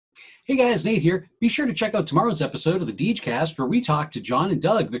Hey guys, Nate here. Be sure to check out tomorrow's episode of the Deges Cast where we talk to John and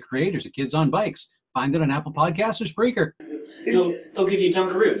Doug, the creators of Kids on Bikes. Find it on Apple Podcasts or Spreaker. They'll give you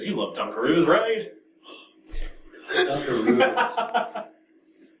Dunkaroos. You love Dunkaroos, right? Dunkaroos.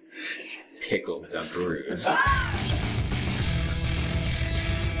 Pickled Dunkaroos.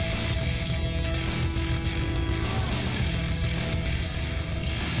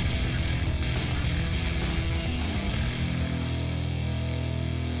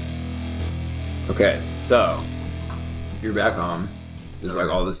 Okay, so you're back home. There's like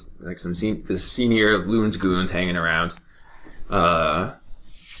all this, like this senior loons goons hanging around.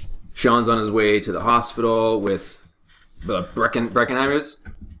 Sean's on his way to the hospital with the Breckenheimers.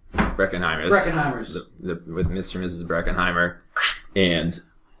 With Mr. and Mrs. Breckenheimer, and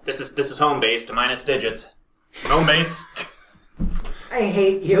this is home base to minus digits. Home base. I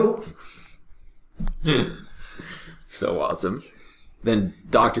hate you. So awesome. Then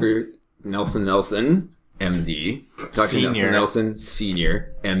Dr. Nelson, MD. Dr. Senior. Nelson,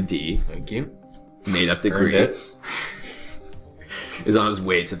 Senior, MD. Thank you. Made up degree. Is on his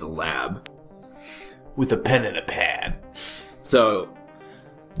way to the lab. With a pen and a pad. So,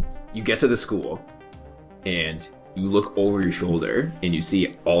 you get to the school, and you look over your shoulder, and you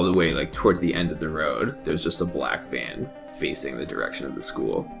see all the way, like, towards the end of the road, there's just a black van facing the direction of the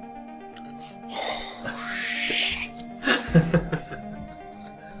school.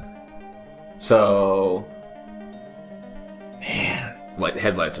 So, man. Like, the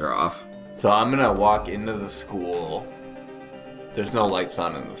headlights are off. So I'm gonna walk into the school. There's no lights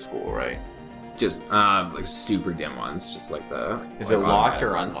on in the school, right? Just, like, super dim ones, just like the... Is like, it locked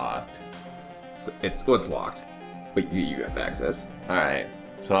or ones. unlocked? So it's locked, but you have access. Alright,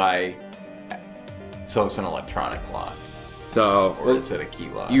 so it's an electronic lock. So, Or is it a key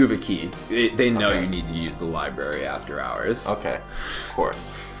lock? you have a key. They know Okay. you need to use the library after hours. Okay, of course.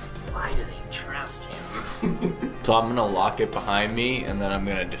 Why do they trust him? So I'm gonna lock it behind me, and then I'm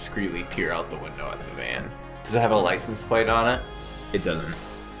gonna discreetly peer out the window at the van. Does it have a license plate on it? It doesn't.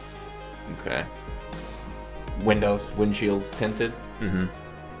 Okay. Windshields tinted? Mm-hmm.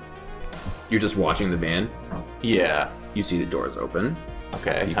 You're just watching the van. Yeah. You see the doors open.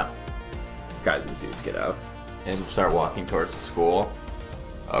 Okay. You- Guys in suits get out. And start walking towards the school.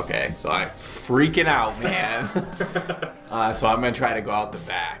 Okay, so I'm freaking out, man. So I'm gonna try to go out the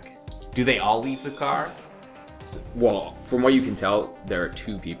back. Do they all leave the car? Well, from what you can tell, there are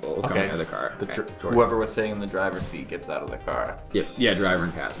two people coming Okay. out of the car. Whoever was sitting in the driver's seat gets out of the car. Yep. Yeah, driver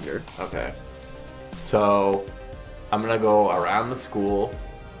and passenger. Okay. So I'm gonna go around the school,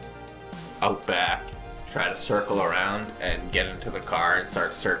 out back, try to circle around and get into the car and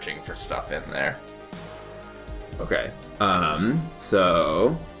start searching for stuff in there. Okay.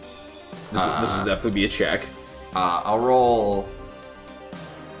 So this will definitely be a check. I'll roll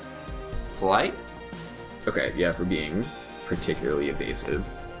flight. Okay, yeah, for being particularly evasive.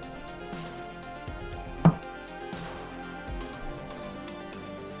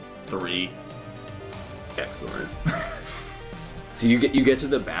 Three. Excellent. So you get to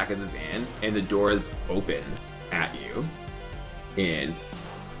the back of the van, and the door is open at you, and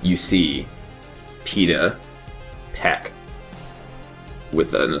you see PETA Peck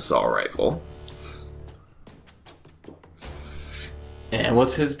with an assault rifle. And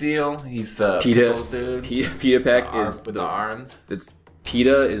what's his deal? He's the PETA pickle dude PETA Peck is with the arms. It's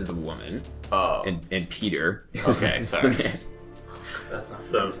PETA is the woman, Oh. and Peter is, Okay, is the sorry. man.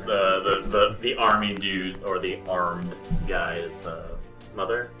 So the army dude or the armed guy is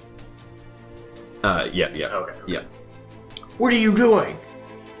mother. Yeah. Okay. Yeah. What are you doing?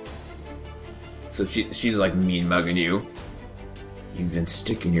 So she's like mean mugging you. You've been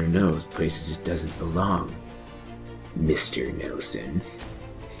sticking your nose places it doesn't belong, Mr. Nelson.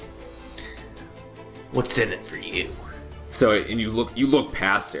 What's in it for you? So and you look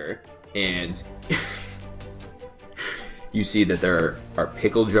past her, and you see that there are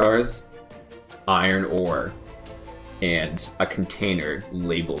pickle jars, iron ore, and a container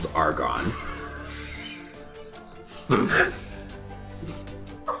labeled argon.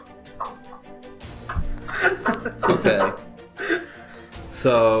 Okay.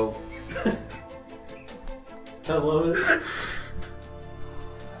 So. I love it.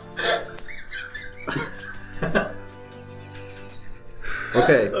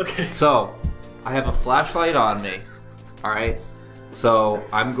 Okay. Okay. So, I have a flashlight on me. All right. So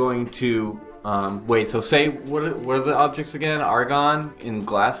I'm going to wait. So say what are the objects again? Argon in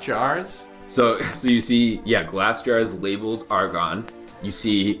glass jars. So you see, glass jars labeled argon. You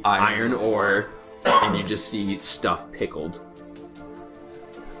see iron ore, and you just see stuff pickled.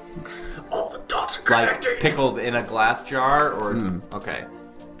 All the dots are Like connected. pickled in a glass jar, or okay.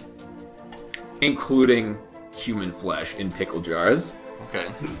 including human flesh in pickle jars. Okay.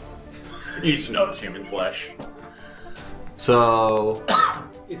 You just know it's human flesh. So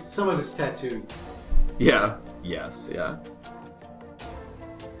It's some of it's tattooed. Yeah. Yes. Yeah.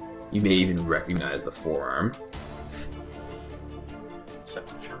 You may even recognize the forearm. Is that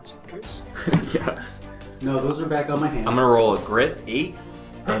insurance case? Yeah. No, those are back on my hand. I'm gonna roll a grit 8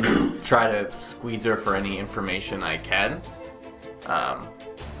 and try to squeeze her for any information I can.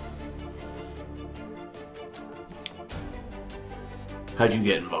 How'd you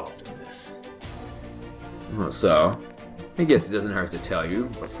get involved in this? Well, so, I guess it doesn't hurt to tell you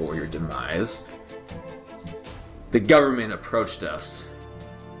before your demise. The government approached us.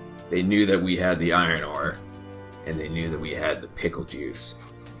 They knew that we had the iron ore, and they knew that we had the pickle juice.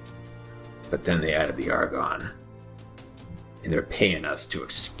 But then they added the argon. And they're paying us to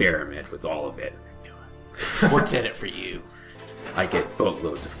experiment with all of it. What's in it for you? I get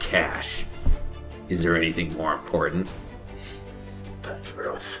boatloads of cash. Is there anything more important? The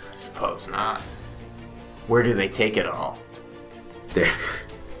truth. I suppose not. Where do they take it all?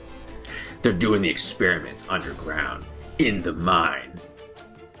 They're doing the experiments underground, in the mine.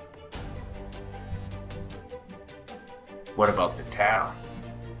 What about the town?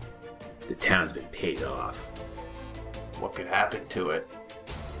 The town's been paid off. What could happen to it?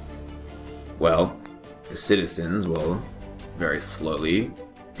 Well, the citizens will very slowly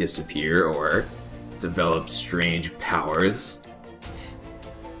disappear or develop strange powers.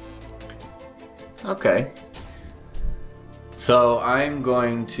 Okay. So I'm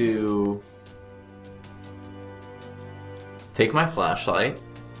going to take my flashlight.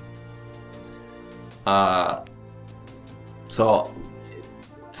 So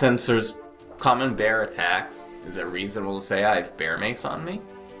since there's common bear attacks, is it reasonable to say I have bear mace on me?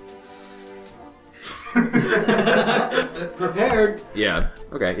 Prepared. Yeah.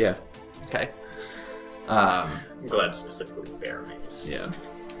 Okay, yeah. Okay. I'm glad specifically bear mace. Yeah.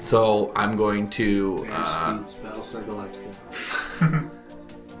 So I'm going to Speeds, Battlestar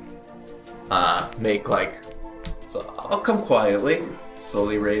Galactica. make like, so I'll come quietly,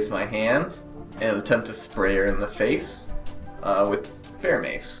 slowly raise my hands, and attempt to spray her in the face with bear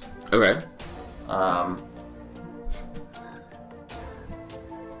mace. Okay.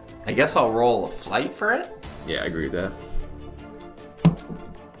 I guess I'll roll a flight for it. Yeah, I agree with that.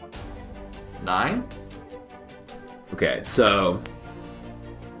 9. Okay, so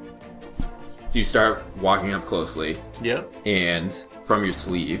you start walking up closely, Yep. and from your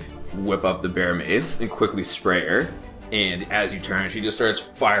sleeve, whip up the bear mace and quickly spray her. And as you turn, she just starts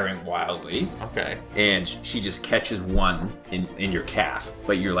firing wildly. Okay. And she just catches one in your calf,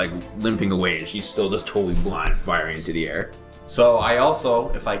 but you're like limping away, and she's still just totally blind, firing into the air. So I also,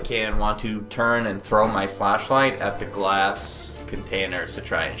 if I can, want to turn and throw my flashlight at the glass containers to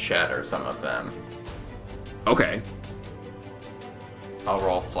try and shatter some of them. Okay. I'll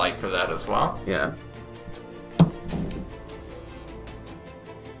roll flight for that as well. Yeah.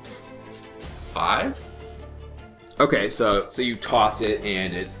 5. Okay, so you toss it,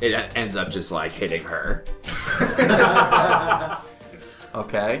 and it ends up just like hitting her.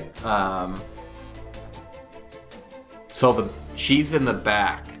 Okay. So she's in the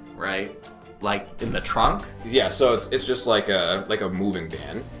back, right? Like in the trunk. Yeah, so it's just like a moving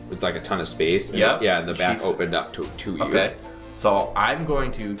van with like a ton of space. And Yep. Yeah, and the back She's- opened up to you. Okay. So I'm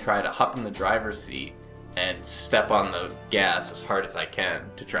going to try to hop in the driver's seat and step on the gas as hard as I can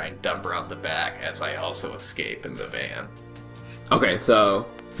to try and dump her out the back as I also escape in the van. Okay, so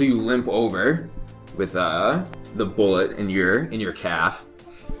you limp over with the bullet in your calf,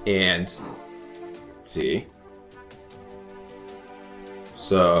 and let's see.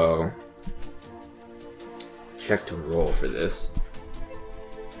 So check to roll for this.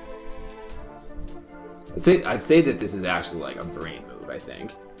 I'd say that this is actually like a brain move, I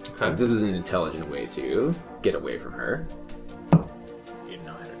think. Okay. Like, this is an intelligent way to get away from her. You didn't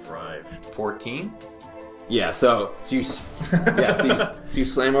know how to drive. 14. Yeah, so you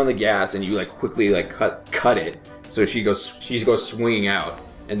slam on the gas, and you like quickly like cut it, so she goes swinging out,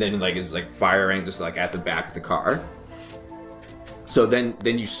 and then like is like firing just like at the back of the car. So then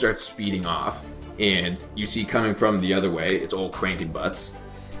you start speeding off, and you see coming from the other way, it's old Crankin' Butts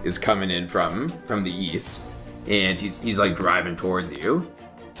is coming in from the east, and he's like driving towards you,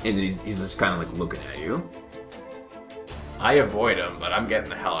 and he's just kind of like looking at you. I avoid him, but I'm getting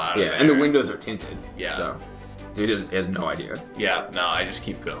the hell out of Yeah, there. and the windows are tinted. Yeah. So he has no idea. Yeah, no, I just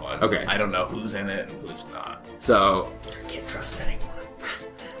keep going. Okay. I don't know who's in it and who's not. So, I can't trust anyone.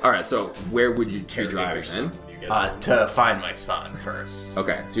 all right. So where would you be driving then? You get To find my son first.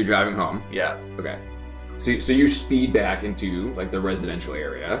 Okay, so you're driving home. Yeah. Okay, so you speed back into like the residential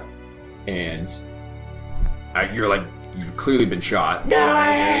area, and you've clearly been shot. I'm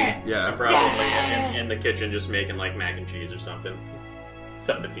Yeah. probably in the kitchen just making like mac and cheese or something.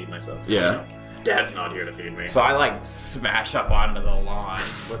 Something to feed myself. Yeah. Dad's not here to feed me. So I like smash up onto the lawn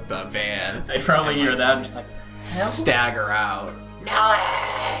with the van. I probably hear that and just like Stagger out.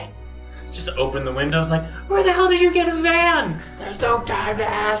 just open the windows like, where the hell did you get a van? There's no time to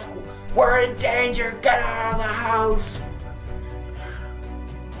ask. We're in danger. Get out of the house.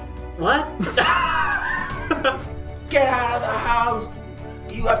 What? Get out of the house.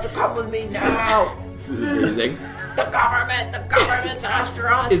 You have to come with me now. This is amazing. The government's after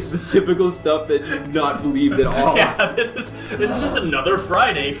us. It's the typical stuff that you not believed at all. Yeah, this is just another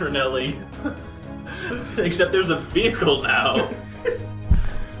Friday for Nelly. Except there's a vehicle now.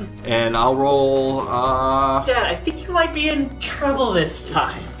 And I'll roll, Dad, I think you might be in trouble this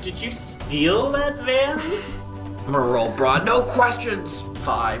time. Did you steal that van? I'm gonna roll broad. No questions.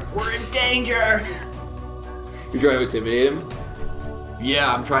 5. We're in danger. You're trying to intimidate him?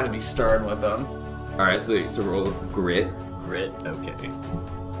 Yeah, I'm trying to be stern with them. Alright, so roll grit. Grit, okay.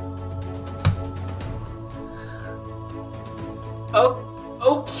 Oh,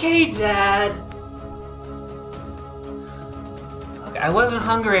 okay, Dad. Okay, I wasn't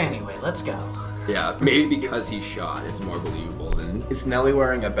hungry anyway. Let's go. Yeah, maybe because he's shot, it's more believable than... Is Nelly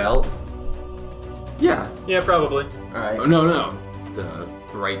wearing a belt? Yeah. Yeah, probably. Alright. Oh, no. The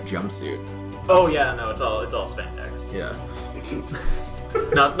bright jumpsuit. Oh yeah, no, it's all spandex. Yeah.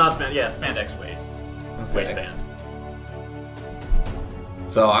 Not spandex. Yeah, spandex waist. Okay. Waistband.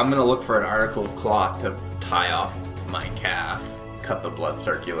 So I'm gonna look for an article of cloth to tie off my calf, cut the blood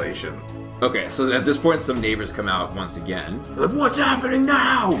circulation. Okay, so at this point, some neighbors come out once again. They're like, what's happening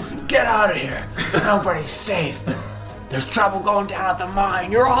now? Get out of here. Nobody's safe. There's trouble going down at the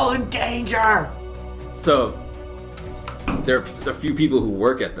mine. You're all in danger. So, there are a few people who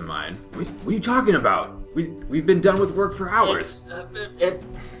work at the mine. What are you talking about? We've been done with work for hours. The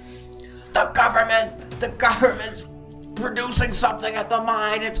government's producing something at the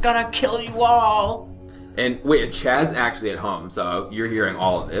mine. It's gonna kill you all. And wait, and Chad's actually at home, so you're hearing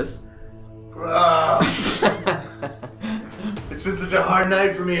all of this. It's been such a hard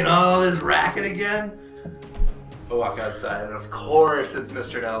night for me and all this racket again. I walk outside and of course it's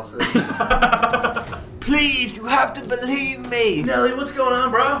Mr. Nelson. Please, you have to believe me. Nelly, what's going on,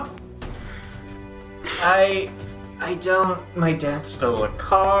 bro? I don't. My dad stole a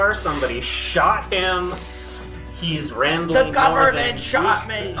car. Somebody shot him. He's rambling. The government shot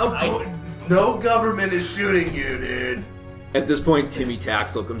me. No government is shooting you, dude. At this point, Timmy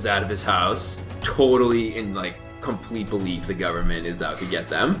Taxel comes out of his house, totally in like complete belief the government is out to get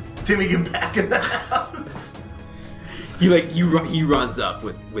them. Timmy, get back in the house. He runs up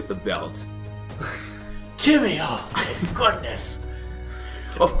with the belt. Timmy, oh my goodness.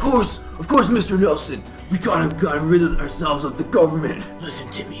 Of course, Mr. Nelson. We gotta rid ourselves of the government.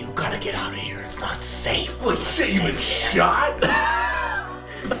 Listen, Timmy, you gotta get out of here. It's not safe. Holy shit, you been shot?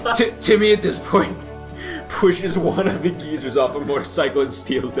 Timmy at this point pushes one of the geezers off a motorcycle and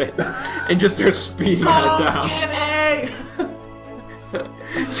steals it, and just starts speeding out of town.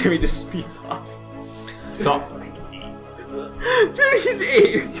 Timmy! Timmy just speeds off. So Timmy's 8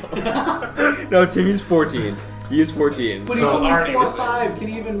 years old. No, Timmy's 14. He is 14. But he's So only Arnie 4 or is- 5. Can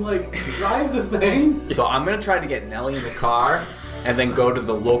he even, like, drive the thing? So I'm gonna try to get Nelly in the car and then go to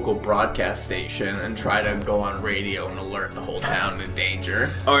the local broadcast station and try to go on radio and alert the whole town in danger.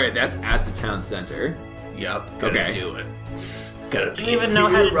 Alright, that's at the town center. Yep, gotta Okay. do it. Gotta Do be you even know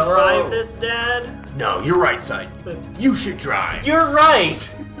how to drive this, Dad? No, you're right, son. You should drive. You're right.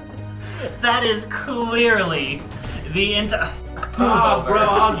 That is clearly the entire. Oh, bro,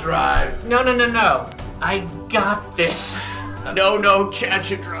 I'll drive. No. I got this. No, Chad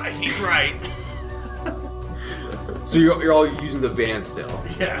should drive. He's right. So you're all using the van still.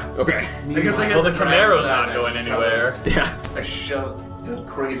 Yeah. Okay. I guess I get Well, the driver's Camaro's side, not I going shove anywhere. Yeah. I shoved the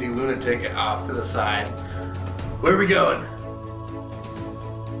crazy lunatic off to the side. Where are we going?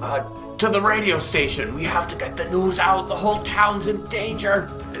 To the radio station. We have to get the news out. The whole town's in danger.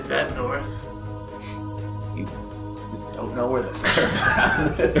 Is that north? Don't know where this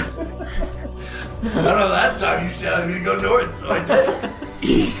is. I don't know, last time you shouted me to go north, so I did.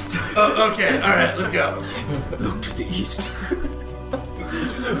 East. Oh, okay, alright, let's go. Look to the east.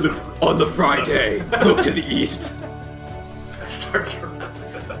 On the Friday, look to the east. I start driving.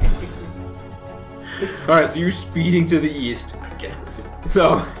 Alright, so you're speeding to the east. I guess.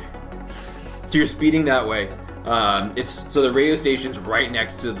 So you're speeding that way. So the radio station's right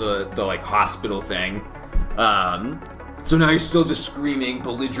next to the like hospital thing. So now you're still just screaming,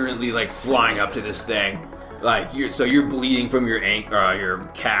 belligerently, like flying up to this thing. Like you're bleeding from your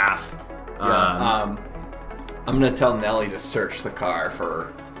calf, I'm gonna tell Nelly to search the car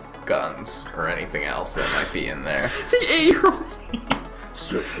for guns or anything else that might be in there. The 8-year-old.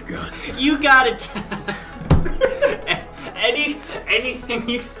 Search for guns. You got it. Anything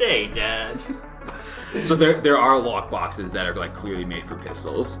you say, Dad. So there are lock boxes that are like clearly made for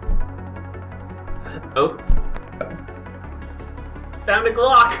pistols. Oh. Found a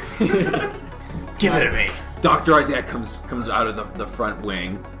Glock. Give it to me. Dr. Ardette comes out of the front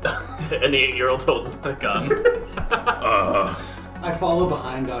wing. And the 8-year-old holding the gun. I follow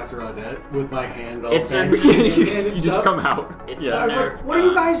behind Dr. Audette with my hand all It's a- bandaged you and just stuff. come out. It's I was like, what are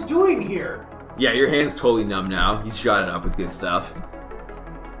you guys doing here? Yeah, your hand's totally numb now. He's shot it up with good stuff.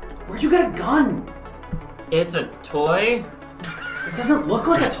 Where'd you get a gun? It's a toy. It doesn't look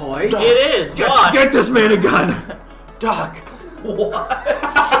like a toy. It is. Watch. Get this man a gun. Doc.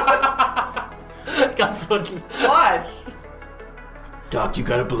 That's what. What? Doc, you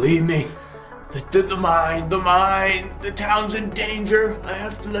gotta believe me. The mine, the town's in danger. I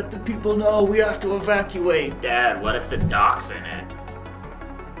have to let the people know. We have to evacuate. Dad, what if the doc's in it?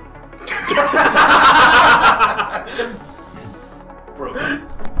 Broken.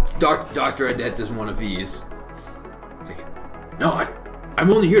 Dr. Ardette does one of these. He's like, no, I'm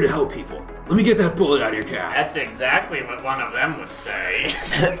only here to help people. Let me get that bullet out of your calf. That's exactly what one of them would say.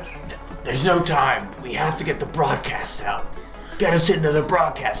 There's no time. We have to get the broadcast out. Get us into the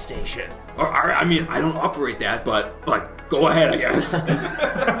broadcast station. I mean, I don't operate that, but like, go ahead, I guess.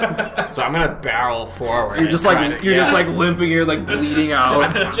 So I'm gonna barrel forward. So you're just and like try to- just like limping, you're like bleeding out.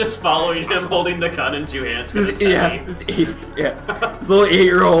 I'm just following him, holding the gun in 2 hands because it's Yeah, heavy. this little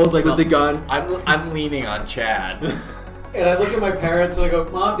 8-year-old like with the gun. I'm leaning on Chad. And I look at my parents and I go,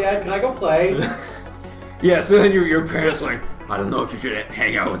 Mom, Dad, can I go play? Yeah, so then your parents are like, I don't know if you should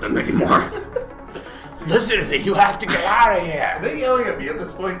hang out with them anymore. Listen to me. You have to get out of Are here. they yelling at me at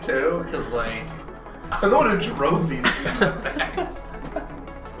this point too? Because like, I'm the one who drove these two bags.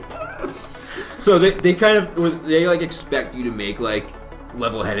 So they kind of like expect you to make like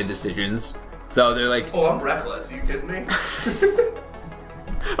level-headed decisions. So they're like, Oh, I'm reckless. Are you kidding me?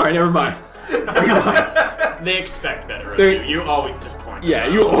 all right, never mind. They expect better of They're- you. You always disappoint. Yeah,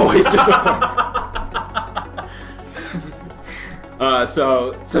 them. you always disappoint.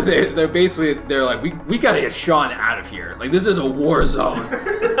 So they're basically like we gotta get Sean out of here. Like this is a war zone.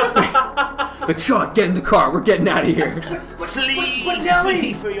 It's like Sean, get in the car. We're getting out of here.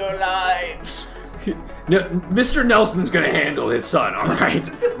 Flee for your lives. No, Mr. Nelson's gonna handle his son. All right,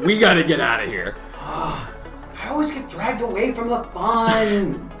 we gotta get out of here. I always get dragged away from the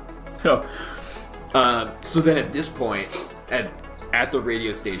fun. So then at this point, at the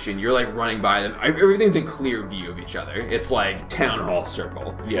radio station, you're like running by them. Everything's in clear view of each other. It's like town hall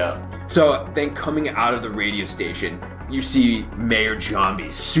circle. Yeah. So then coming out of the radio station, you see Mayor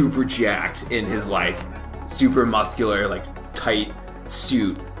Zombie super jacked in his like super muscular, like tight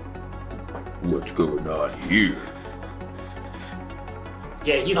suit. What's going on here?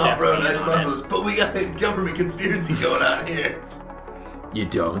 Yeah, he's Oh, bro, definitely nice in on it. muscles. But we got a government conspiracy going on here. You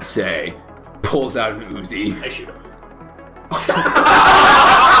don't say. Pulls out an Uzi. I shoot him.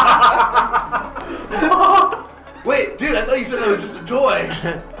 Wait, dude, I thought you said that was just a toy.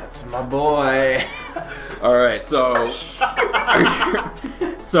 That's my boy. All right, so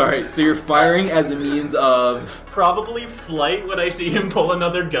sorry. So you're firing as a means of. Probably flight when I see him pull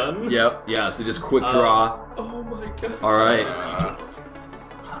another gun. Yep. Yeah. So just quick draw. Oh my god. All right.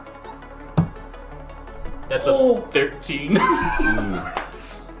 That's a 13.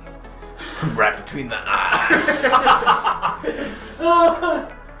 Right between the eyes.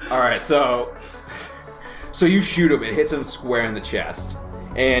 All right. So you shoot him. It hits him square in the chest,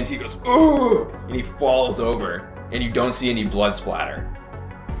 and he goes ooh, and he falls over, and you don't see any blood splatter.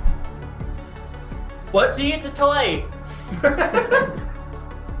 What? See, it's a toy. That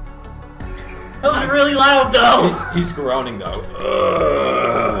was really loud, though. He's groaning though.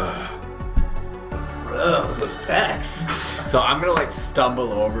 Bro, those packs. So I'm gonna like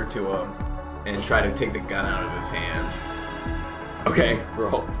stumble over to him and try to take the gun out of his hand. Okay.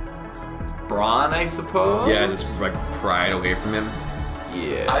 Roll. Brawn, I suppose. Yeah. Just like pry it away from him.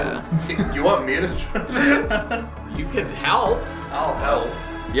 Yeah. You want me to try? You can help. I'll help.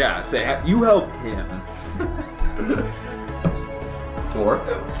 Yeah. Say you help him. 4.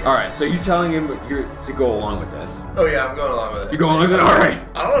 All right. So you're telling him you're to go along with this. Oh yeah, I'm going along with it. You're going with it. All right.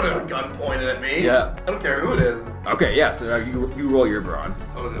 I don't have a gun pointed at me. Yeah. I don't care who it is. Okay. Yeah. So now you roll your brawn.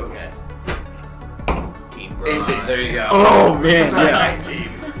 Oh, okay. 18. There you go. Oh man. Yeah. 19.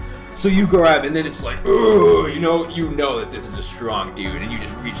 So you grab, and then it's like, ooh, you know that this is a strong dude, and you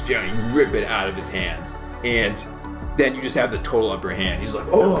just reach down, and you rip it out of his hands, and then you just have the total upper hand. He's like,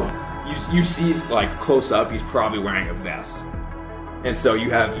 oh, you see like close up, he's probably wearing a vest, and so you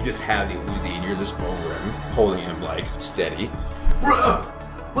just have the Uzi, and you're just over him, holding him like steady. Bruh,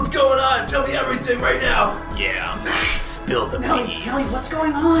 what's going on? Tell me everything right now. Yeah. Spill the Nelly, beans. Nelly, what's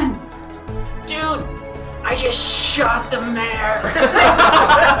going on? Dude, I just shot the mayor.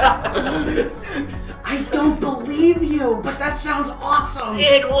 I don't believe you, but that sounds awesome.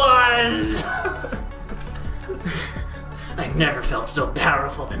 It was. I've never felt so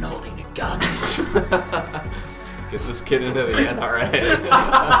powerful than holding a gun. Get this kid into the NRA.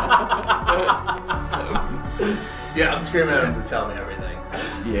 Yeah, I'm screaming at him to tell me everything.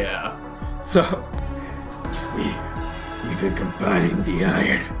 Yeah. So we've been combining the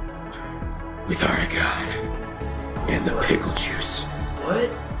iron with argon and the pickle juice, What?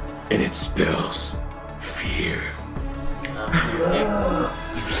 and it spells fear. You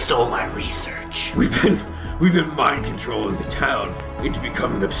stole my research. We've been mind controlling the town into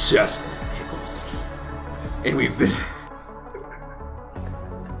becoming obsessed with pickles, and we've been.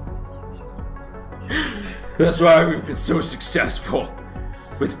 That's why we've been so successful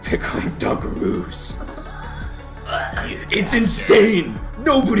with pickling Dunkaroos. It's insane.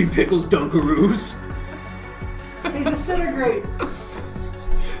 Nobody pickles Dunkaroos. They disintegrate.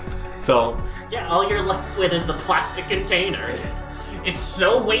 So, Yeah, all you're left with is the plastic containers. It's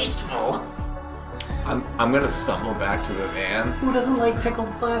so wasteful. I'm gonna stumble back to the van Who doesn't like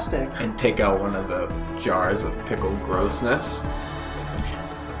pickled plastic? and take out one of the jars of pickled grossness,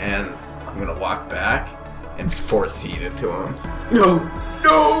 and I'm gonna walk back and force feed it to him.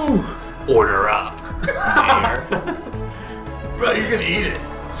 No. Order up. Mayor. Bro, you're gonna eat it.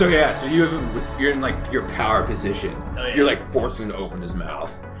 So yeah, so you're in like your power position. Oh, yeah. You're like forcing him to open his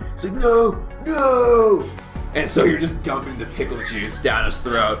mouth. It's like no. And so you're just dumping the pickle juice down his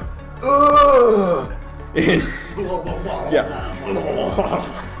throat. Ugh! And, yeah.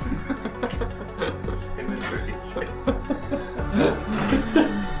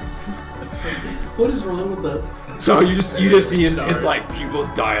 What is wrong with us? So you just see his like pupils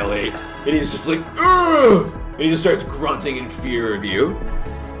dilate, and he's just like, ugh! And he just starts grunting in fear of you.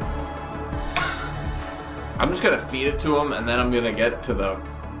 I'm just gonna feed it to him, and then I'm gonna get to the,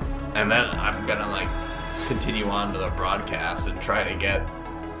 and then I'm gonna like continue on to the broadcast and try to get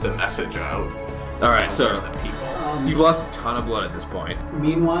the message out. All right, to so the people. you've lost a ton of blood at this point.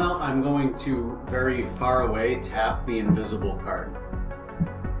 Meanwhile, I'm going to very far away tap the invisible card.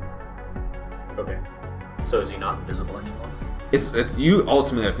 Okay. So is he not invisible anymore? It's you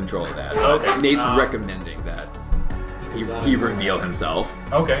ultimately have control of that. Okay. Nate's recommending that he reveal himself.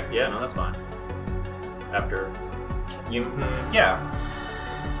 Okay. Yeah. No, that's fine. After you, yeah.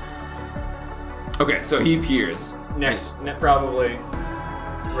 Okay, so he appears. Probably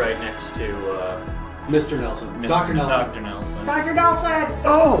right next to Mr. Nelson. Mr. Dr. Nelson. Dr. Nelson. Dr. Nelson!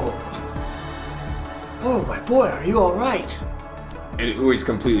 Oh! Oh, my boy, are you alright? And he's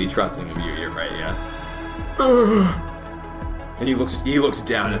completely trusting of you. You're right, yeah. And he looks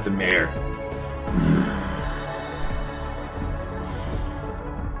down at the mayor.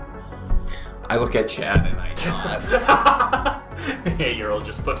 I look at Chad and I nod. The 8-year-old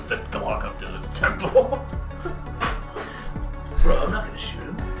just puts the Glock up to his temple. Bro, I'm not gonna shoot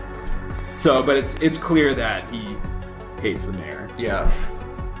him. So, but it's clear that he hates the mayor. Yeah.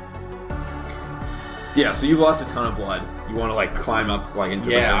 Yeah. So you've lost a ton of blood. You want to like climb up like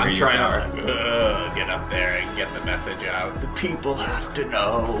into Yeah, the I'm radio trying tower. to get up there and get the message out. The people have to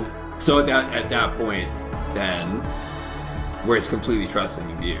know. So at that point, then, where it's completely trusting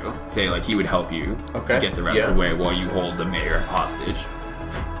of you, say like he would help you Okay. to get the rest of the way while you hold the mayor hostage.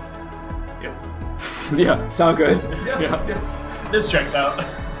 Yep. Yeah, sound good. Yeah. This checks out.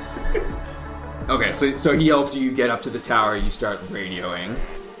 Okay, so he helps you get up to the tower. You start radioing.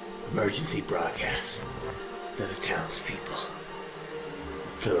 Emergency broadcast to the townspeople.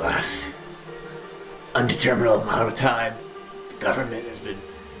 For the last undeterminable amount of time, the government has been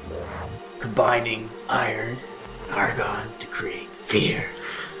combining iron and argon to create fear.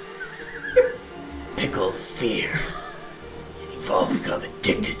 Pickled fear. And you've all become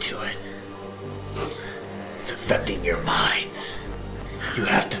addicted to it. It's affecting your minds. You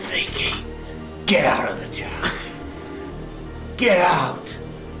have to vacate. Get out of the town. Get out.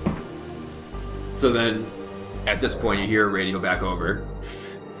 So then, at this point, you hear a radio back over.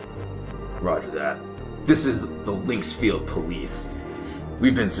 Roger that. This is the Lynxfield Police.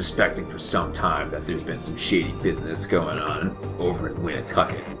 We've been suspecting for some time that there's been some shady business going on over in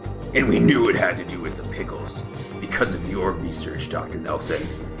Winnetucket. And we knew it had to do with the pickles. Because of your research, Dr. Nelson.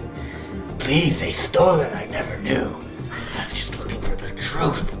 Please, they stole it. I never knew. I was just looking for the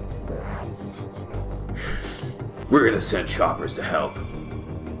truth. We're gonna send choppers to help.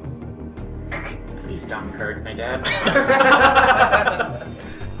 Please don't encourage me, Dad.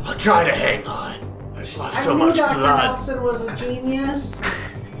 I'll try to hang on. I've lost so much Dr. blood. Nelson was a genius.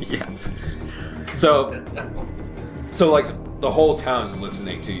 Yes. So like the whole town's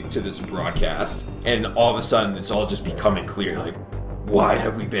listening to this broadcast, and all of a sudden it's all just becoming clear. Like, why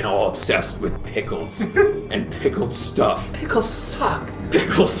have we been all obsessed with pickles and pickled stuff? Pickles suck.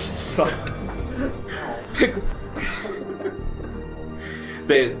 Pickles suck. Pickle.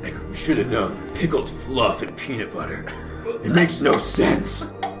 They we should have known. Pickled fluff and peanut butter. It makes no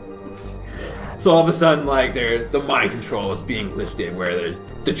sense. So all of a sudden, like, the mind control is being lifted, where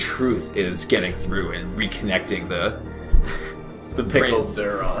the truth is getting through and reconnecting the Pickled brains.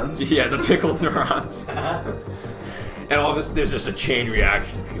 neurons. Yeah, the pickled neurons. And all of this, there's just a chain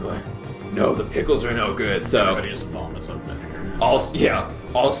reaction. People are like, no, the pickles are no good. So Everybody just vomits up vinegar. all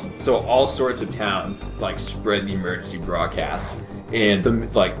sorts of towns like spread the emergency broadcast, and the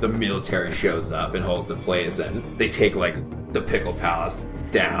military shows up and holds the place, and they take like the pickle palace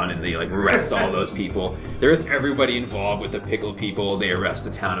down, and they like arrest all those people. There's everybody involved with the pickle people. They arrest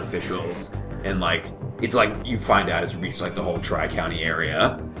the town officials, and like it's like you find out it's reached like the whole Tri-County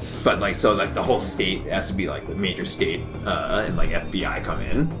area, but like so like the whole state has to be like the major state, and like FBI come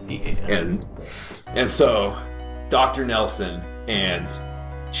in, and so Dr. Nelson and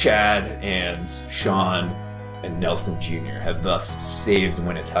Chad and Sean and Nelson Jr. have thus saved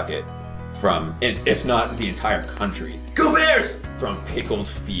Winnetucket from, if not the entire country, Go Bears! from pickled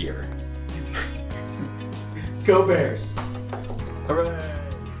fear. Go Bears. Hooray!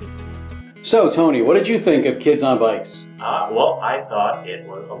 So, Tony, what did you think of Kids on Bikes? Well, I thought it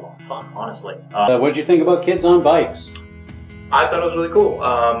was a lot of fun, honestly. What did you think about Kids on Bikes? I thought it was really cool.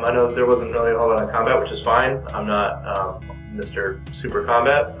 I know there wasn't really a whole lot of combat, which is fine. I'm not Mr. Super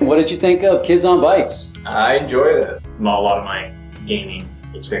Combat. What did you think of Kids on Bikes? I enjoyed it. A lot of my gaming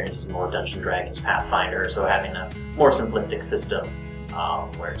experience is more Dungeons and Dragons, Pathfinder, so having a more simplistic system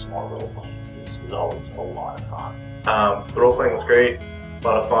where it's more role-playing is always a lot of fun. The role-playing was great, a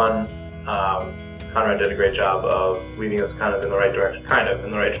lot of fun. Conrad did a great job of leading us kind of in the right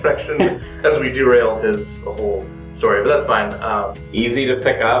direction, as we derailed his whole story, but that's fine. Easy to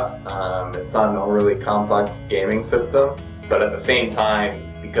pick up. It's not an overly complex gaming system, but at the same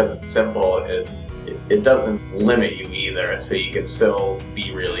time, because it's simple, it doesn't limit you either, so you can still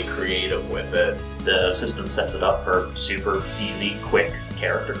be really creative with it. The system sets it up for super easy, quick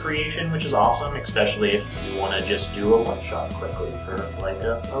character creation, which is awesome, especially if you want to just do a one-shot quickly for like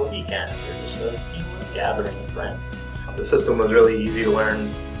a weekend or just a gathering of friends. The system was really easy to learn.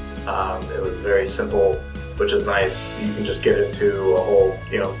 It was very simple, which is nice. You can just get into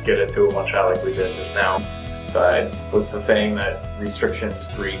a one-shot like we did just now. But was the saying that restrictions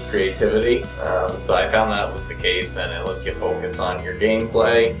breed creativity. So I found that was the case, and it lets you focus on your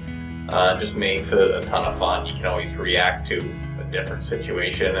gameplay. Just makes it a ton of fun. You can always react to a different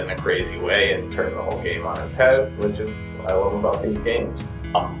situation in a crazy way and turn the whole game on its head, which is what I love about these games.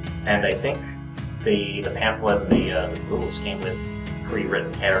 And I think the pamphlet and the rules came with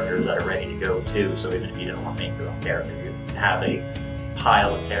pre-written characters that are ready to go too, so even if you didn't want to make your own character, you have a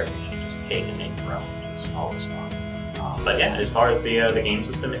pile of characters you can just take and make your own. It's always fun. But yeah, as far as the game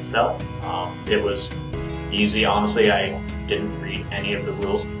system itself, it was easy. Honestly, I didn't read any of the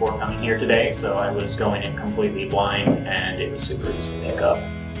rules before coming here today, so I was going in completely blind, and it was super easy to pick up,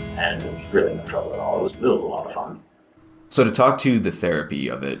 and it was really no trouble at all. It was a lot of fun. So to talk to the therapy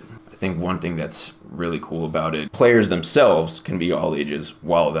of it, I think one thing that's really cool about it, players themselves can be all ages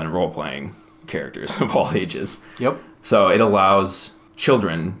while then role-playing characters of all ages. Yep. So it allows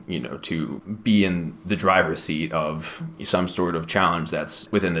children, to be in the driver's seat of some sort of challenge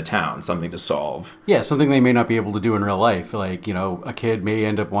that's within the town, something to solve. Yeah, something they may not be able to do in real life. Like, a kid may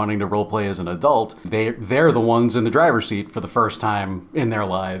end up wanting to role play as an adult. They're the ones in the driver's seat for the first time in their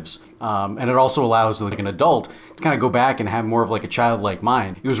lives. And it also allows like an adult to kind of go back and have more of like a childlike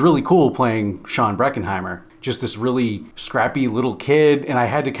mind. It was really cool playing Sean Breckenheimer. Just this really scrappy little kid, and I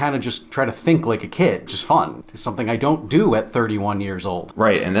had to kind of just try to think like a kid. Just fun. It's something I don't do at 31 years old.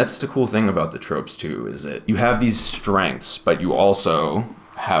 Right, and that's the cool thing about the tropes too, is that you have these strengths, but you also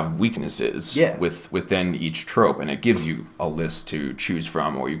have weaknesses within each trope, and it gives you a list to choose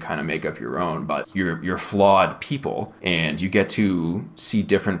from, or you kind of make up your own. But you're flawed people, and you get to see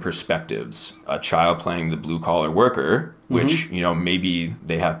different perspectives. A child playing the blue-collar worker, which, maybe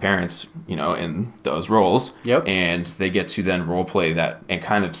they have parents, in those roles. Yep. And they get to then role play that and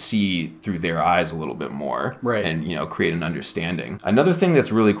kind of see through their eyes a little bit more. Right. And, create an understanding. Another thing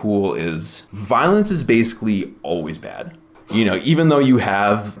that's really cool is violence is basically always bad. Even though you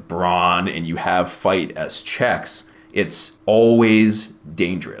have brawn and you have fight as checks, it's always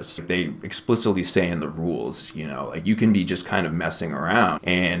dangerous. They explicitly say in the rules, you know, like you can be just kind of messing around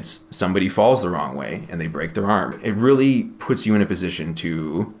and somebody falls the wrong way and they break their arm. It really puts you in a position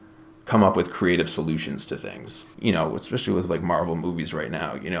to come up with creative solutions to things, you know, especially with like Marvel movies right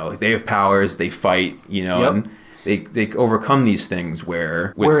now, you know, like they have powers, they fight, you know, and they overcome these things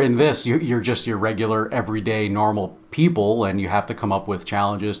where in this you're just your regular everyday normal people, and you have to come up with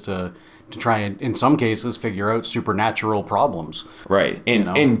challenges to try and, in some cases, figure out supernatural problems. Right. And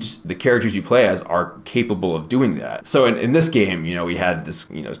and the characters you play as are capable of doing that. So in this game, you know, we had this,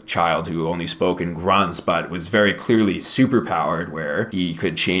 you know, child who only spoke in grunts, but was very clearly superpowered, where he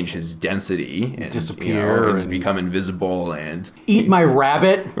could change his density and disappear, you know, and become invisible and eat my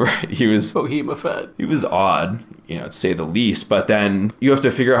rabbit. Right. He was odd, you know, to say the least, but then you have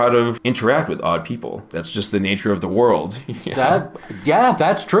to figure out how to interact with odd people. That's just the nature of the world.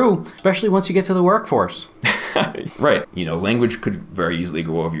 That's true, especially once you get to the workforce. Right. You know, language could very easily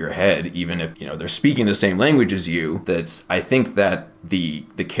go over your head, even if, you know, they're speaking the same language as you. I think that the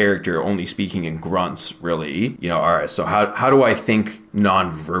character only speaking in grunts really, you know, all right, so how do I think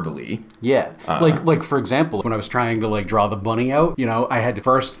non-verbally? Yeah. Like for example, when I was trying to like draw the bunny out, you know, I had to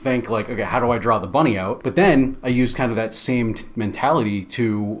first think like, okay, how do I draw the bunny out? But then I used kind of that same mentality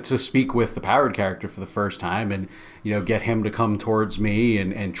to speak with the powered character for the first time, and, you know, get him to come towards me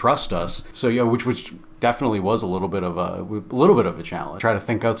and trust us. So, you know, which definitely was a little bit of a challenge. Try to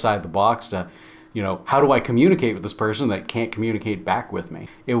think outside the box to, you know, how do I communicate with this person that can't communicate back with me?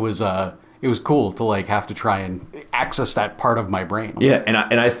 It was cool to like have to try and access that part of my brain. Yeah,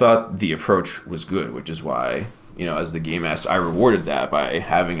 and I thought the approach was good, which is why, you know, as the game master, I rewarded that by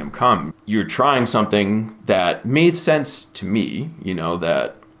having him come. You're trying something that made sense to me, you know,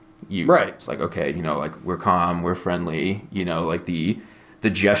 that it's like, okay, you know, like we're calm, we're friendly, you know, like the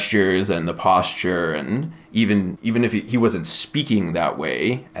gestures and the posture, and even if he wasn't speaking that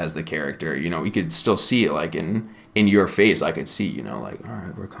way as the character, you know, we could still see it like in your face. I could see, you know, like, all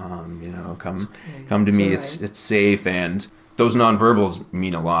right, we're calm, you know, come to me, it's safe. And those nonverbals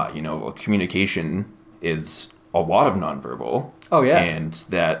mean a lot, you know. Communication is a lot of nonverbal. Oh yeah. And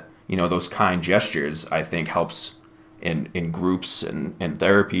that, you know, those kind gestures, I think, helps in groups and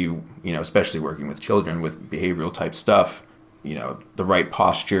therapy, you know, especially working with children with behavioral type stuff. You know, the right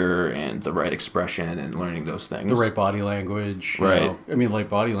posture and the right expression and learning those things. The right body language. Right. You know? I mean, like,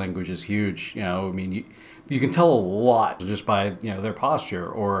 body language is huge. You know, I mean, you can tell a lot just by, you know, their posture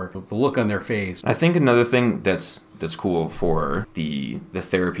or the look on their face. I think another thing that's cool for the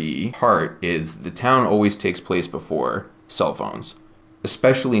therapy part is the town always takes place before cell phones,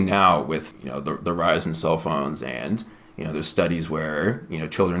 especially now with, you know, the rise in cell phones. And, you know, there's studies where, you know,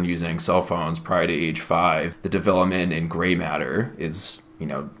 children using cell phones prior to age 5, the development in gray matter is, you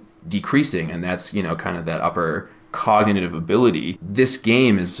know, decreasing. And that's, you know, kind of that upper cognitive ability. This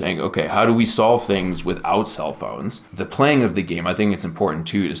game is saying, okay, how do we solve things without cell phones? The playing of the game, I think it's important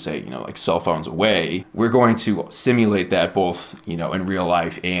too to say, you know, like, cell phones away. We're going to simulate that both, you know, in real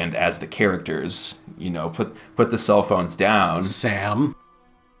life and as the characters, you know, put the cell phones down. Sam.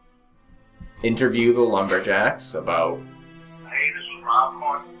 Interview the lumberjacks about... Hey, this is Rob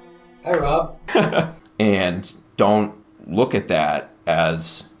Corn. Hi, Rob. And don't look at that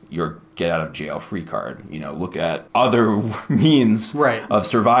as your get out of jail free card. You know, look at other means of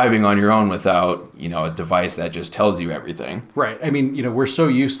surviving on your own without, you know, a device that just tells you everything. Right. I mean, you know, we're so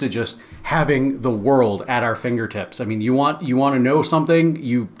used to just having the world at our fingertips. I mean, you want to know something,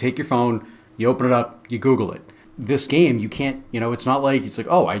 you take your phone, you open it up, you Google it. This game, you can't, you know, it's not like, it's like,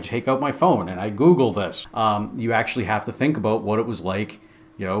 oh, I take out my phone and I Google this. You actually have to think about what it was like,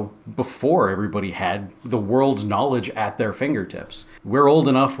 you know, before everybody had the world's knowledge at their fingertips. We're old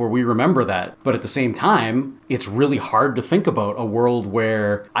enough where we remember that, but at the same time, it's really hard to think about a world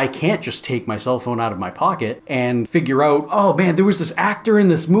where I can't just take my cell phone out of my pocket and figure out, oh man, there was this actor in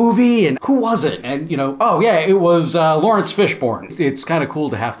this movie, and who was it? And, you know, oh yeah, it was Lawrence Fishburne. It's kind of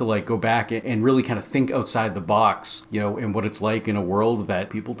cool to have to like go back and really kind of think outside the box, you know, and what it's like in a world that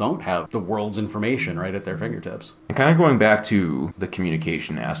people don't have the world's information right at their fingertips. And kind of going back to the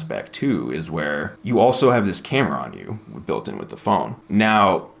communication aspect too, is where you also have this camera on you built in with the phone.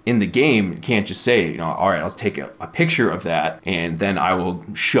 Now, in the game, you can't just say, you know, all right, I'll take a picture of that and then I will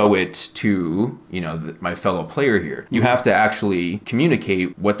show it to, you know, my fellow player here. You have to actually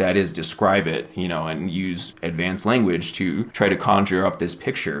communicate what that is, describe it, you know, and use advanced language to try to conjure up this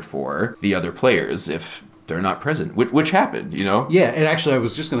picture for the other players if they're not present, which happened, you know? Yeah, and actually I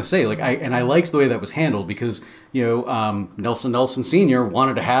was just going to say, like, I liked the way that was handled because, you know, Nelson Sr.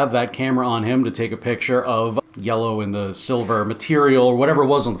 wanted to have that camera on him to take a picture of yellow and the silver material or whatever it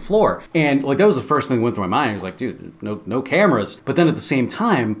was on the floor. And like that was the first thing that went through my mind. I was like, dude, no cameras. But then at the same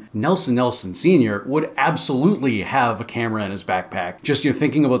time, Nelson Sr. would absolutely have a camera in his backpack. Just, you know,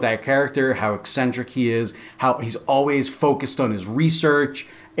 thinking about that character, how eccentric he is, how he's always focused on his research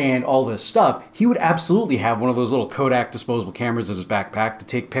and all this stuff, he would absolutely have one of those little Kodak disposable cameras in his backpack to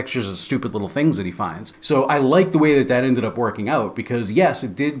take pictures of stupid little things that he finds. So I like the way that that ended up working out, because yes,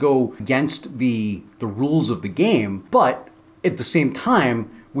 it did go against the rules of the game, but at the same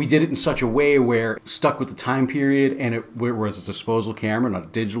time, we did it in such a way where it stuck with the time period, and it was a disposable camera, not a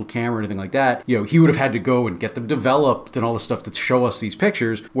digital camera or anything like that. You know, he would have had to go and get them developed and all the stuff to show us these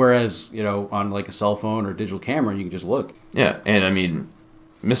pictures, whereas, you know, on like a cell phone or a digital camera, you can just look. Yeah, and I mean,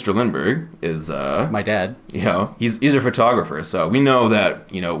 Mr. Lindbergh is my dad. You know, he's a photographer, so we know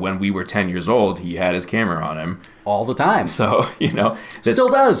that, you know, when we were 10 years old, he had his camera on him all the time. So, you know, still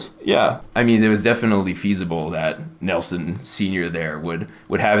does. Yeah. I mean, it was definitely feasible that Nelson Sr. there would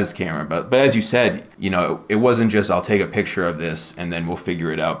have his camera, but as you said, you know, it wasn't just I'll take a picture of this and then we'll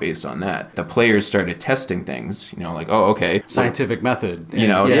figure it out based on that. The players started testing things, you know, like, oh, okay, scientific method. You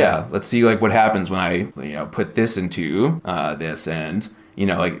know, yeah, let's see like what happens when I, you know, put this into this, and you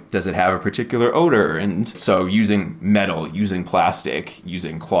know, like, does it have a particular odor? And so using metal, using plastic,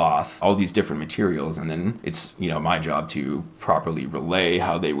 using cloth, all these different materials. And then it's, you know, my job to properly relay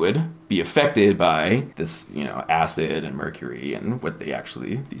how they would be affected by this, you know, acid and mercury and what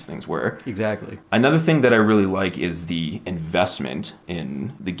these things were. Exactly. Another thing that I really like is the investment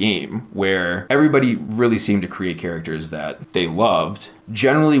in the game, where everybody really seemed to create characters that they loved.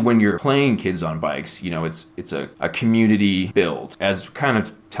 Generally, when you're playing Kids on Bikes, you know, it's a community build. As kind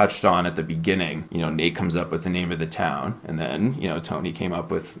of touched on at the beginning, you know, Nate comes up with the name of the town, and then, you know, Tony came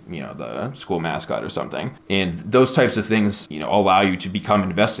up with, you know, the school mascot or something. And those types of things, you know, allow you to become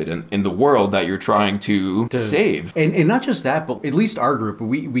invested in the world that you're trying to save. And not just that, but at least our group,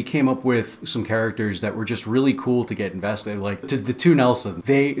 we came up with some characters that were just really cool to get invested. Like the two Nelsons,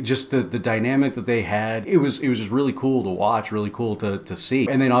 they just the dynamic that they had, it was just really cool to watch, really cool to see.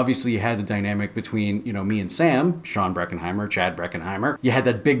 And then obviously you had the dynamic between, you know, me and Sam, Sean Breckenheimer, Chad Breckenheimer. You had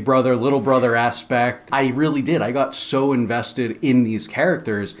that big brother, little brother aspect. I really did. I got so invested in these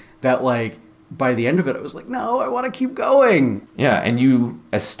characters that, like, by the end of it, I was like, no, I want to keep going. Yeah, and you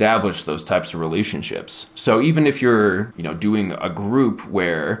establish those types of relationships. So even if you're, you know, doing a group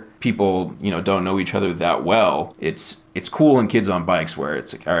where people, you know, don't know each other that well, it's cool in Kids on Bikes where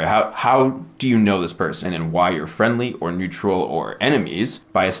it's like, all right, how do you know this person and why you're friendly or neutral or enemies?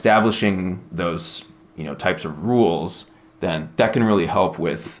 By establishing those, you know, types of rules, then that can really help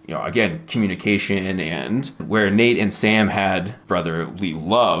with, you know, again, communication. And where Nate and Sam had brotherly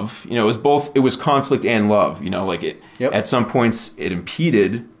love, you know, it was conflict and love, you know, like at some points it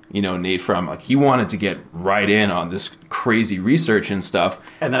impeded, you know, Nate from, like, he wanted to get right in on this crazy research and stuff.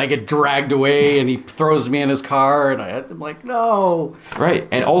 And then I get dragged away and he throws me in his car and I'm like, no. Right.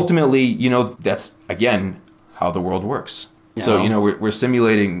 And ultimately, you know, that's, again, how the world works. Yeah. So, you know, we're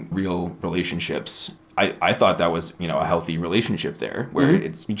simulating real relationships. I thought that was, you know, a healthy relationship there, where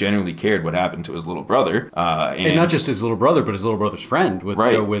he genuinely cared what happened to his little brother, and not just his little brother, but his little brother's friend with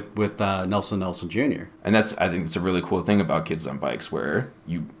with Nelson Jr. And I think it's a really cool thing about Kids on Bikes, where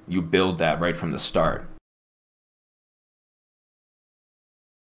you build that right from the start.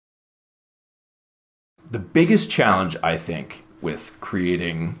 The biggest challenge, I think, with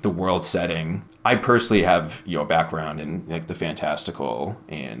creating the world setting, I personally have, you know, background in like the fantastical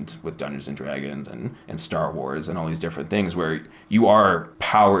and with Dungeons and Dragons and Star Wars and all these different things where you are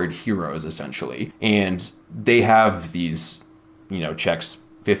powered heroes essentially, and they have these, you know, checks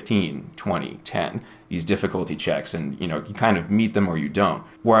 15, 20, 10, these difficulty checks, and, you know, you kind of meet them or you don't.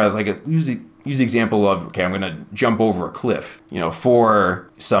 Where like use the example of, okay, I'm going to jump over a cliff, you know,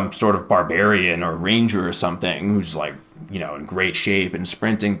 for some sort of barbarian or ranger or something who's like, you know, in great shape and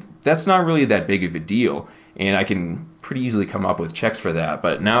sprinting, that's not really that big of a deal. And I can pretty easily come up with checks for that.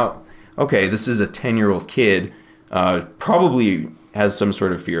 But now, okay, this is a 10-year-old kid, probably has some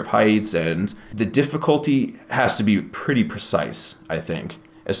sort of fear of heights, and the difficulty has to be pretty precise, I think,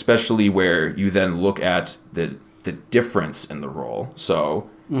 especially where you then look at the difference in the roll. So,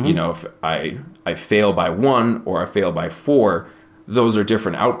 you know, if I fail by 1 or I fail by 4, those are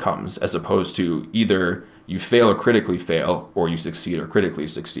different outcomes, as opposed to either you fail or critically fail, or you succeed or critically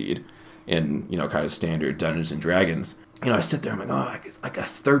succeed in, you know, kind of standard Dungeons and Dragons. You know, I sit there, I'm like, oh, it's like a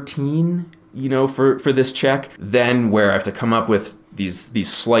 13, you know, for this check. Then where I have to come up with these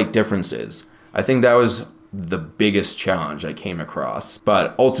slight differences. I think that was the biggest challenge I came across.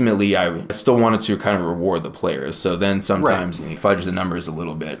 But ultimately, I still wanted to kind of reward the players. So then sometimes you fudge the numbers a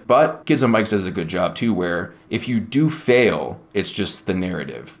little bit. But Kids on Bikes does a good job too, where if you do fail, it's just the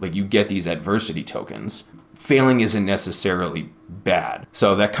narrative. Like, you get these adversity tokens. Failing isn't necessarily bad.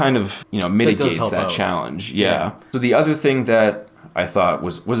 So that kind of, mitigates that challenge. Yeah. So the other thing that I thought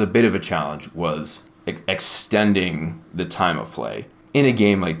was a bit of a challenge was extending the time of play. In a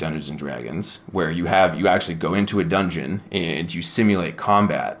game like Dungeons and Dragons, where you actually go into a dungeon and you simulate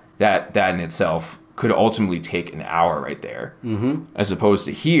combat, that in itself could ultimately take an hour right there. Mm-hmm. As opposed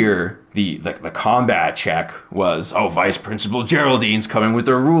to here, the combat check was, Vice Principal Geraldine's coming with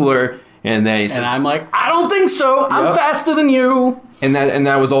her ruler, and then he says, and I'm like, I don't think so. Yep. I'm faster than you. And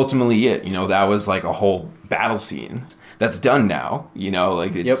that was ultimately it. That was like a whole battle scene. That's done now,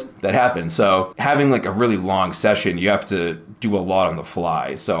 that happened. So having like a really long session, you have to do a lot on the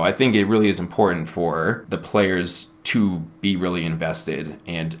fly. So I think it really is important for the players to be really invested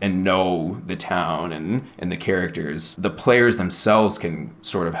and know the town and the characters. The players themselves can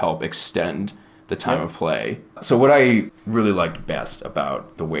sort of help extend the time of play. So what I really liked best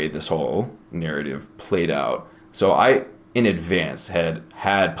about the way this whole narrative played out, so I, in advance,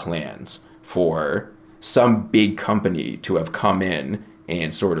 had plans for some big company to have come in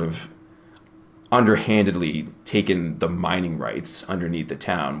and sort of underhandedly taken the mining rights underneath the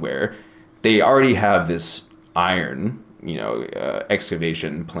town, where they already have this iron,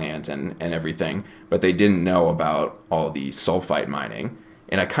 excavation plant and everything, but they didn't know about all the sulfite mining.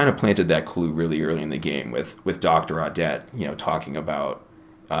 And I kind of planted that clue really early in the game with Dr. Audette, talking about,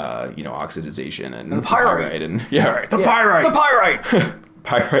 oxidization and the pyrite. And pyrite. The pyrite.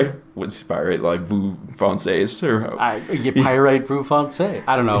 Pyrite? What's pyrite? Like vous français? Or pyrite vous français.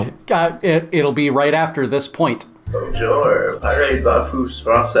 I don't know. It'll be right after this point. Bonjour. Pyrite vous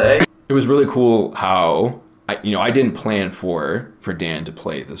français. It was really cool how I didn't plan for Dan to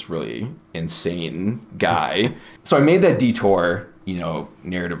play this really insane guy. So I made that detour,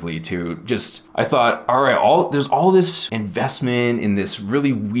 narratively to just, I thought, all right, there's all this investment in this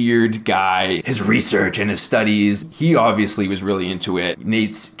really weird guy, his research and his studies. He obviously was really into it.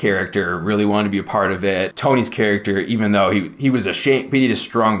 Nate's character really wanted to be a part of it. Tony's character, even though he was ashamed, but he had a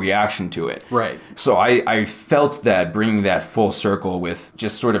strong reaction to it. Right. So I felt that bringing that full circle with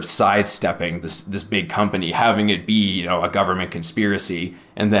just sort of sidestepping this big company, having it be, a government conspiracy,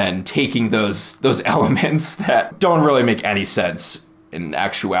 and then taking those elements that don't really make any sense in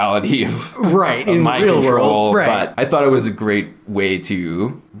actuality of in mind real control. World. Right. But I thought it was a great way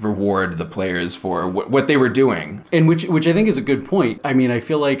to reward the players for what they were doing. And which I think is a good point. I mean, I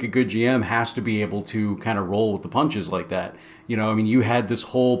feel like a good GM has to be able to kind of roll with the punches like that. You had this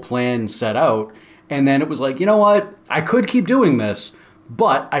whole plan set out, and then it was like, you know what? I could keep doing this,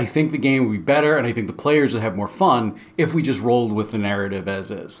 but I think the game would be better, and I think the players would have more fun if we just rolled with the narrative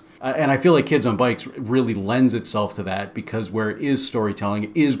as is. And I feel like Kids on Bikes really lends itself to that, because where it is storytelling,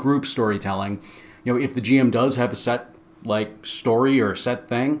 it is group storytelling. If the GM does have a set story or a set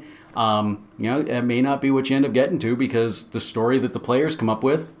thing, it may not be what you end up getting to, because the story that the players come up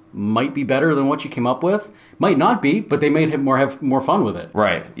with might be better than what you came up with. Might not be, but they may have more fun with it.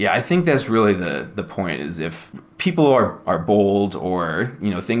 Right. Yeah, I think that's really the point, is if people are bold, or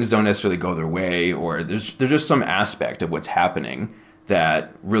things don't necessarily go their way, or there's just some aspect of what's happening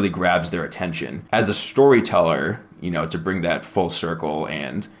that really grabs their attention. As a storyteller, to bring that full circle,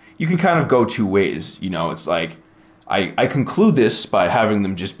 and you can kind of go two ways. It's like I conclude this by having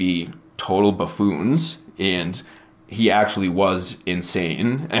them just be total buffoons, and he actually was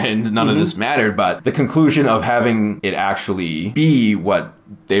insane and none of this mattered, but the conclusion of having it actually be what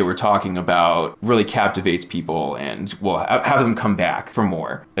they were talking about really captivates people and will have them come back for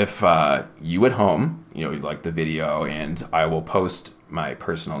more. If you at home, you like the video, and I will post my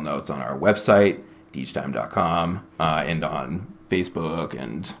personal notes on our website, degetime.com, and on Facebook,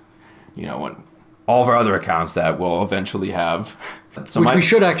 and on all of our other accounts that we'll eventually have. So which we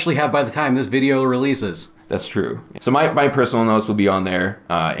should actually have by the time this video releases. That's true. So my personal notes will be on there,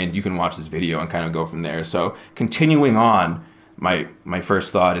 and you can watch this video and kind of go from there. So continuing on, my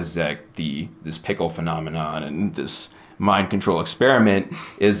first thought is that this pickle phenomenon and this mind control experiment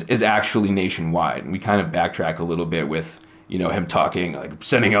is actually nationwide. And we kind of backtrack a little bit with him talking, like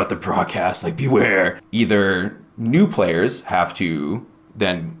sending out the broadcast, like beware. Either new players have to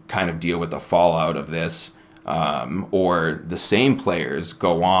then kind of deal with the fallout of this, or the same players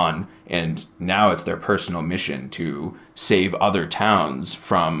go on and now it's their personal mission to save other towns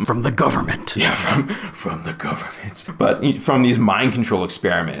from the government. Yeah, from the government. But from these mind control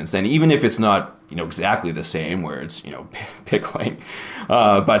experiments, and even if it's not exactly the same, where it's pickling,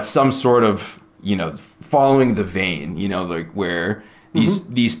 but some sort of you know, following the vein, you know, like where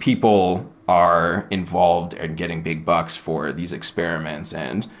these people are involved and getting big bucks for these experiments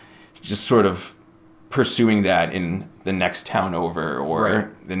and just sort of pursuing that in the next town over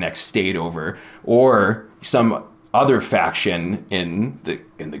or the next state over, or some other faction in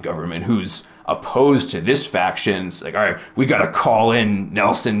the government who's opposed to this faction. It's like, all right, we got to call in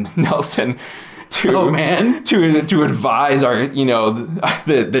Nelson to to advise our, you know,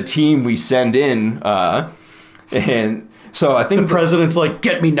 the team we send in, and so I think the president's like,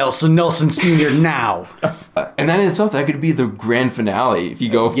 get me Nelson Sr. now. And that in itself, that could be the grand finale. If you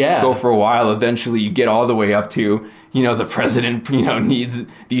go for a while, eventually you get all the way up to, you know, the president, you know, needs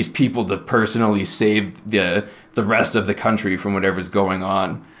these people to personally save the rest of the country from whatever's going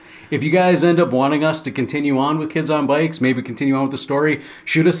on. If you guys end up wanting us to continue on with Kids on Bikes, maybe continue on with the story,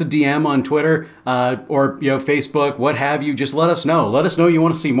 shoot us a DM on Twitter or, you know, Facebook, what have you. Just let us know. Let us know you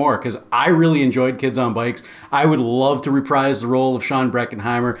want to see more, because I really enjoyed Kids on Bikes. I would love to reprise the role of Sean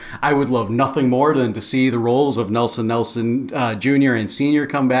Breckenheimer. I would love nothing more than to see the roles of Nelson Jr. and Sr.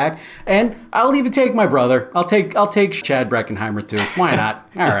 come back. And I'll even take my brother. I'll take Chad Breckenheimer too. Why not?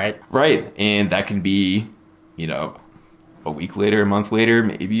 All right. Right. And that can be, you know, a week later, a month later,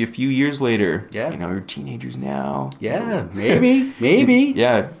 maybe a few years later. Yeah. You know, you're teenagers now. Yeah, maybe.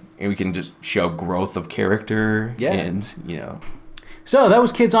 Yeah. And we can just show growth of character. Yeah. And, you know. So that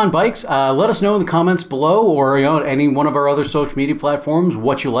was Kids on Bikes. Let us know in the comments below, or, you know, any one of our other social media platforms,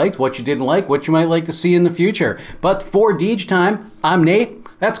 what you liked, what you didn't like, what you might like to see in the future. But for Deges time, I'm Nate.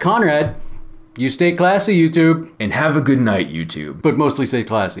 That's Conrad. You stay classy, YouTube. And have a good night, YouTube. But mostly stay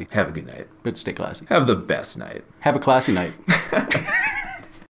classy. Have a good night. But stay classy. Have the best night. Have a classy night.